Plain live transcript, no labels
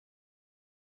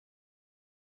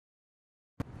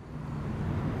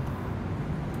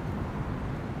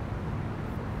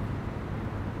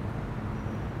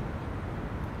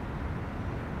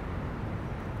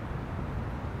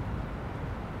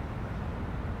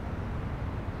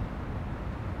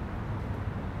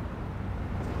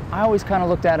I always kind of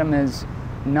looked at them as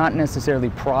not necessarily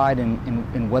pride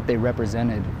in what they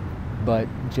represented, but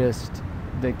just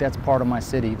that's part of my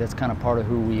city. That's kind of part of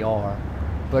who we are.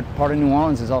 But part of New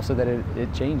Orleans is also that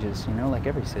it changes, you know, like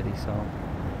every city. So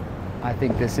I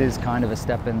think this is kind of a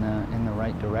step in the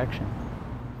right direction.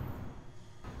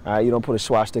 You don't put a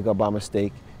swastika up by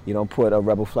mistake. You don't put a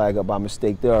rebel flag up by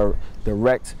mistake. There are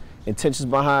direct intentions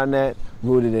behind that,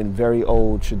 rooted in very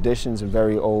old traditions and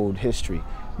very old history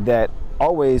that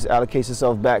always allocates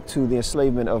itself back to the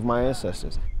enslavement of my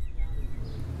ancestors.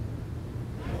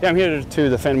 Yeah, I'm here to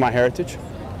defend my heritage.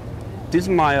 These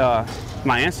are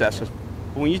my ancestors.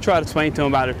 When you try to explain to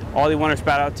them about it, all they want to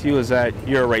spout out to you is that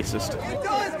you're a racist. It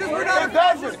does, because we're not. It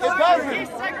doesn't. It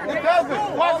doesn't. It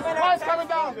doesn't. Why is coming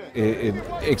down there? It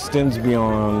extends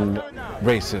beyond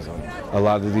racism. A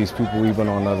lot of these people, even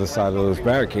on the other side of those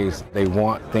barricades, they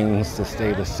want things to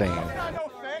stay the same.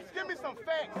 Give me some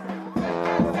facts.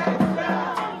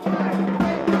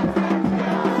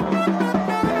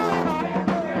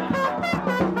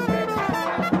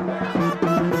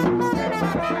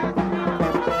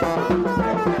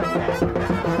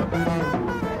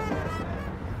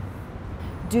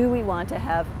 Do we want to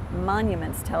have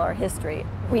monuments tell our history?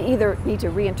 We either need to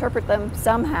reinterpret them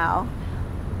somehow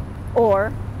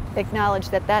or acknowledge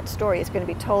that that story is going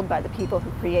to be told by the people who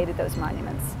created those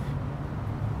monuments.